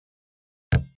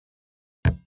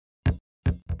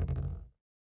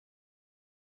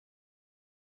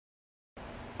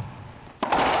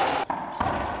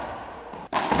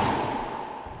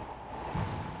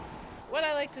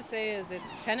like to say is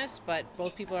it's tennis, but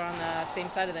both people are on the same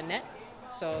side of the net.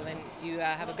 So then you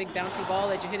have a big bouncy ball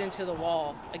that you hit into the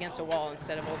wall, against a wall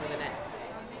instead of over the net.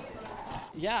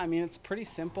 Yeah, I mean, it's pretty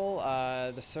simple.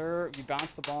 You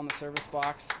bounce the ball in the service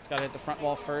box. It's got to hit the front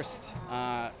wall first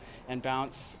and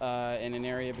bounce in an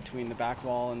area between the back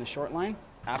wall and the short line.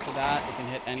 After that, it can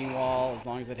hit any wall as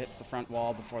long as it hits the front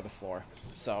wall before the floor.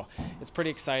 So it's pretty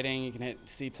exciting. You can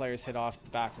see players hit off the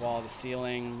back wall, the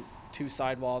ceiling, 2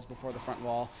 side walls before the front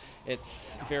wall.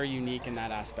 It's very unique in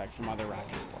that aspect from other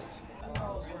racket sports.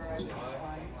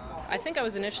 I think I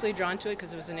was initially drawn to it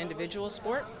because it was an individual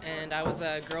sport, and I was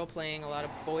a girl playing a lot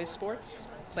of boys' sports,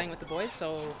 playing with the boys.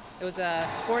 So it was a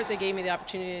sport that gave me the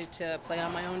opportunity to play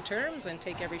on my own terms and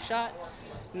take every shot,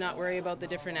 not worry about the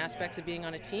different aspects of being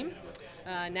on a team.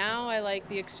 Now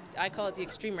I call it the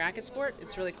extreme racket sport.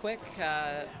 It's really quick.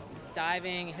 It's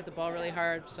diving, you hit the ball really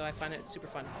hard, so I find it super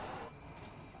fun.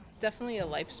 It's definitely a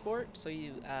life sport, so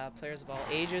players of all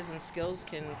ages and skills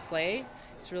can play.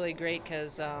 It's really great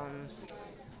because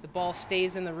the ball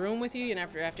stays in the room with you, and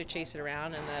after you have to chase it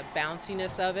around, and the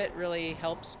bounciness of it really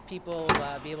helps people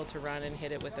be able to run and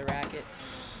hit it with the racket.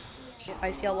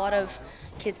 I see a lot of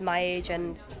kids my age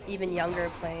and even younger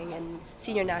playing in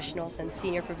senior nationals and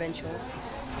senior provincials.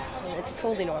 And it's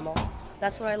totally normal.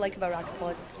 That's what I like about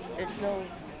racquetball. There's no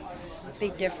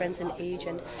big difference in age,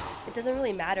 and it doesn't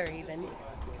really matter even,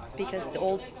 because the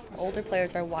older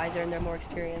players are wiser and they're more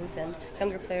experienced, and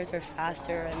younger players are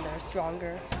faster and they're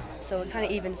stronger. So it kind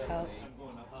of evens out.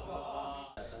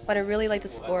 What I really like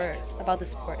about the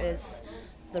sport is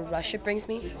the rush it brings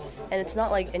me, and it's not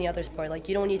like any other sport. Like,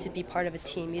 you don't need to be part of a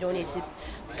team, you don't need to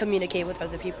communicate with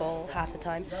other people half the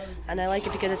time, and I like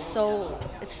it because it's so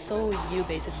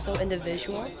you-based, it's so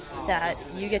individual that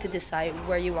you get to decide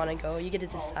where you want to go, you get to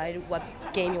decide what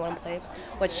game you want to play,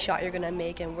 what shot you're going to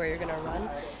make, and where you're going to run,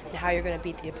 and how you're going to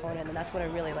beat the opponent, and that's what I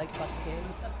really like about the game.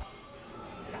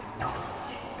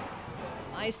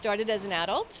 I started as an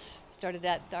adult, started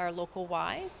at our local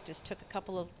Y, just took a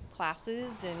couple of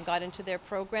classes and got into their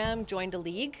program, joined a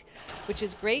league, which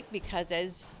is great because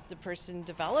as the person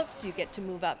develops, you get to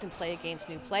move up and play against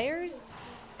new players.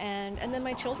 And then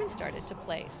my children started to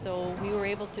play. So we were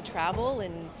able to travel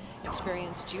and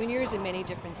experience juniors in many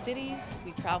different cities.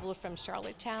 We traveled from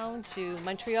Charlottetown to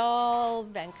Montreal,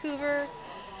 Vancouver.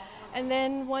 And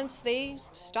then once they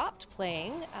stopped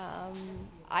playing,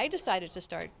 I decided to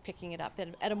start picking it up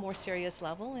at a more serious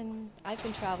level, and I've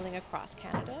been traveling across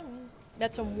Canada and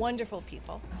met some wonderful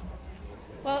people.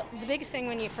 Well, the biggest thing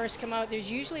when you first come out, there's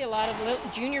usually a lot of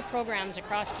little junior programs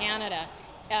across Canada.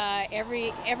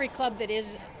 Every club that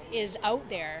is out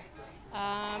there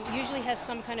usually has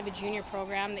some kind of a junior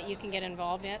program that you can get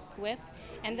involved with.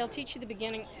 And they'll teach you the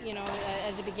beginning,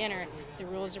 as a beginner, the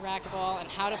rules of racquetball and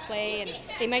how to play. And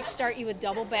they might start you with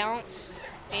double bounce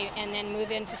and then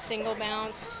move into single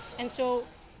bounce. And so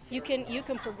you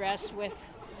can progress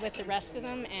with the rest of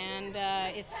them, and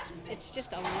it's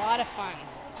just a lot of fun.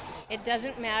 It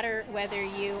doesn't matter whether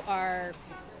you are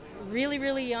really,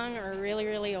 really young or really,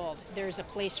 really old. There's a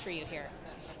place for you here.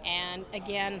 And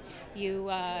again,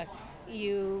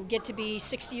 you get to be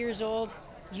 60 years old,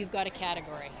 you've got a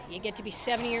category. You get to be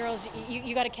 70 years old,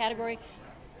 you got a category.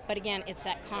 But again, it's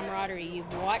that camaraderie.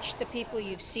 You've watched the people,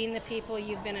 you've seen the people,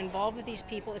 you've been involved with these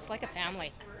people. It's like a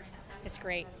family. It's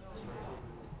great.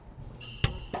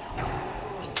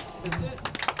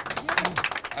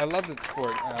 I love the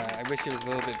sport. I wish it was a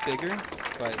little bit bigger,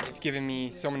 but it's given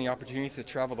me so many opportunities to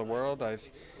travel the world. I've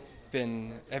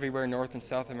been everywhere, North and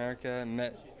South America,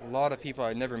 met a lot of people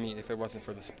I'd never meet if it wasn't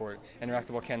for the sport. And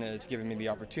Racquetball Canada has given me the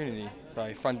opportunity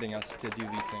by funding us to do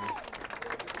these things.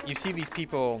 You see these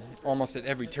people almost at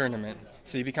every tournament,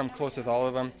 so you become close with all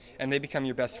of them, and they become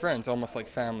your best friends, almost like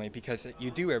family, because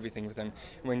you do everything with them.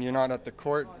 When you're not at the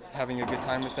court having a good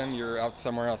time with them, you're out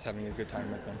somewhere else having a good time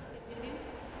with them.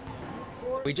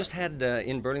 We just had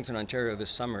in Burlington, Ontario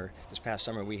this past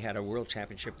summer, we had a World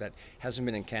Championship that hasn't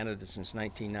been in Canada since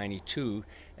 1992,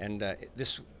 and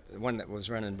this one that was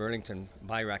run in Burlington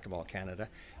by Racquetball Canada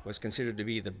was considered to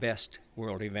be the best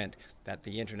world event that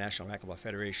the International Racquetball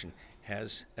Federation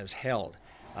has held.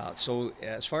 So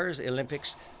as far as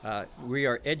Olympics, we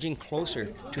are edging closer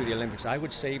to the Olympics. I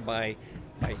would say by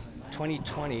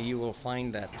 2020 you will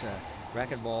find that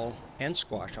racquetball and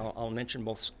squash, I'll mention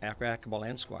both racquetball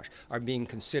and squash, are being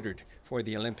considered for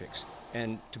the Olympics.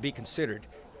 And to be considered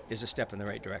is a step in the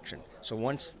right direction. So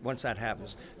once that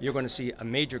happens, you're going to see a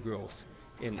major growth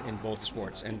in both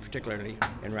sports, and particularly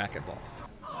in racquetball.